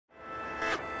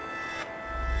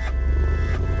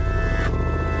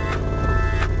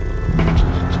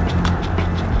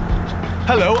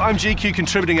Hello, I'm GQ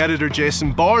contributing editor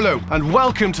Jason Barlow, and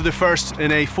welcome to the first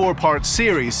in a four-part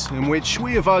series in which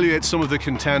we evaluate some of the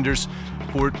contenders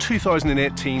for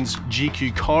 2018's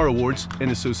GQ Car Awards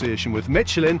in association with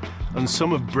Michelin and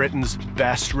some of Britain's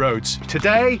best roads.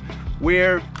 Today,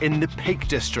 we're in the Peak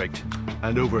District,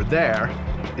 and over there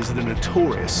is the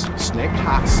notorious Snake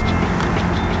Pass.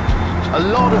 A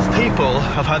lot of people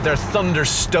have had their thunder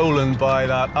stolen by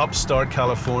that upstart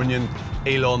Californian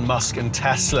Elon Musk and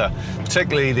Tesla,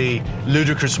 particularly the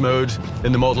ludicrous mode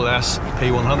in the Model S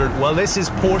P100. Well, this is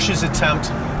Porsche's attempt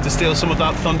to steal some of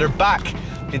that thunder back.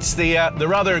 It's the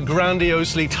rather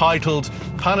grandiosely titled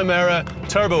Panamera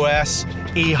Turbo S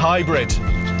E-hybrid.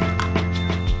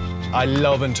 I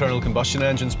love internal combustion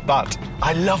engines, but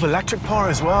I love electric power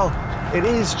as well. It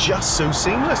is just so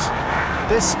seamless.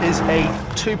 This is a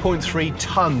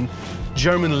 2.3-ton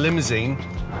German limousine,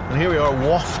 and here we are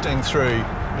wafting through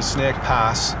the Snake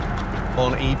Pass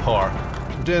on E-Power.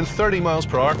 We're doing 30 miles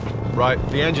per hour. Right,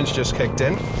 the engine's just kicked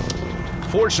in.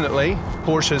 Fortunately,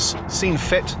 Porsche has seen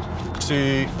fit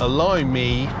to allow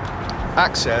me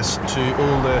access to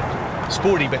all the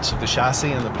sporty bits of the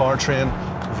chassis and the powertrain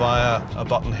via a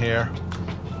button here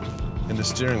in the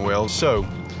steering wheel. So,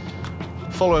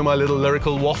 following my little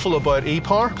lyrical waffle about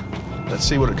E-Power, let's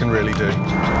see what it can really do.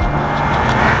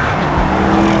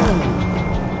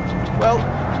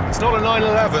 Well, it's not a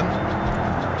 911,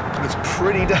 but it's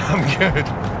pretty damn good.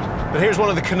 But here's one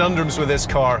of the conundrums with this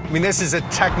car. I mean, this is a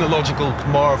technological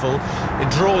marvel. It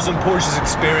draws on Porsche's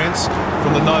experience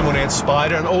from the 918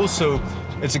 Spider and also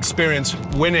its experience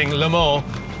winning Le Mans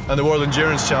and the World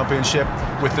Endurance Championship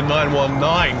with the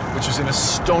 919, which was an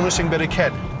astonishing bit of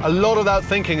kit. A lot of that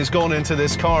thinking has gone into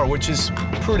this car, which is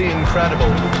pretty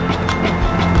incredible.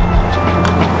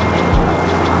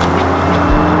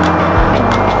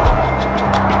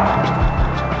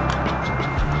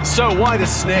 So why the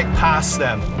Snake Pass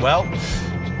then? Well,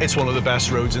 it's one of the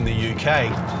best roads in the UK,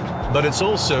 but it's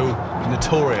also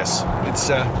notorious.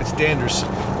 It's dangerous.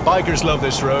 Bikers love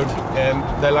this road,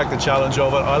 and they like the challenge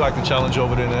of it. I like the challenge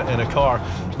of it in a car,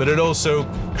 but it also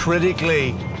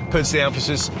critically puts the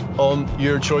emphasis on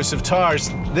your choice of tyres.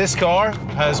 This car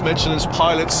has Michelin's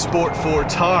Pilot Sport 4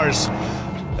 tyres.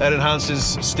 That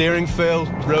enhances steering feel,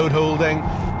 road holding.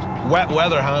 Wet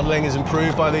weather handling is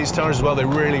improved by these tyres as well. They're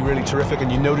really, really terrific,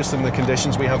 and you notice them in the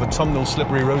conditions. We have autumnal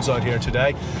slippery roads out here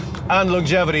today. And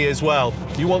longevity as well.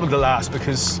 You want them to last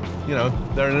because, you know,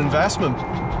 they're an investment.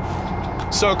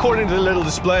 So according to the little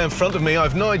display in front of me,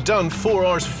 I've now done 4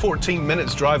 hours, 14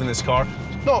 minutes driving this car.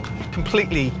 Not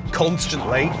completely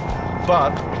constantly,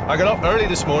 but I got up early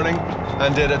this morning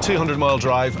and did a 200-mile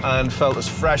drive and felt as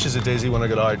fresh as a daisy when I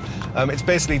got out. It's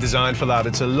basically designed for that.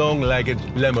 It's a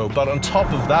long-legged limo, but on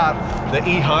top of that, the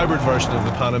e-hybrid version of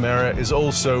the Panamera is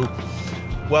also,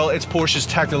 well, it's Porsche's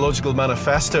technological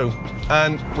manifesto.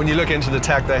 And when you look into the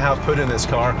tech they have put in this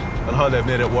car and how they've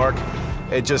made it work,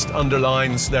 it just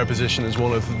underlines their position as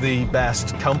one of the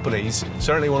best companies,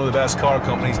 certainly one of the best car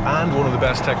companies and one of the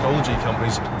best technology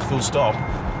companies, full stop,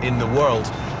 in the world.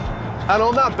 And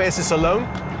on that basis alone,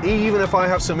 even if I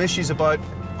have some issues about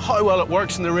how well it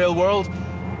works in the real world,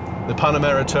 the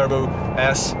Panamera Turbo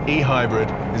S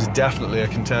E-hybrid is definitely a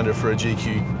contender for a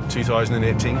GQ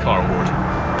 2018 Car Award.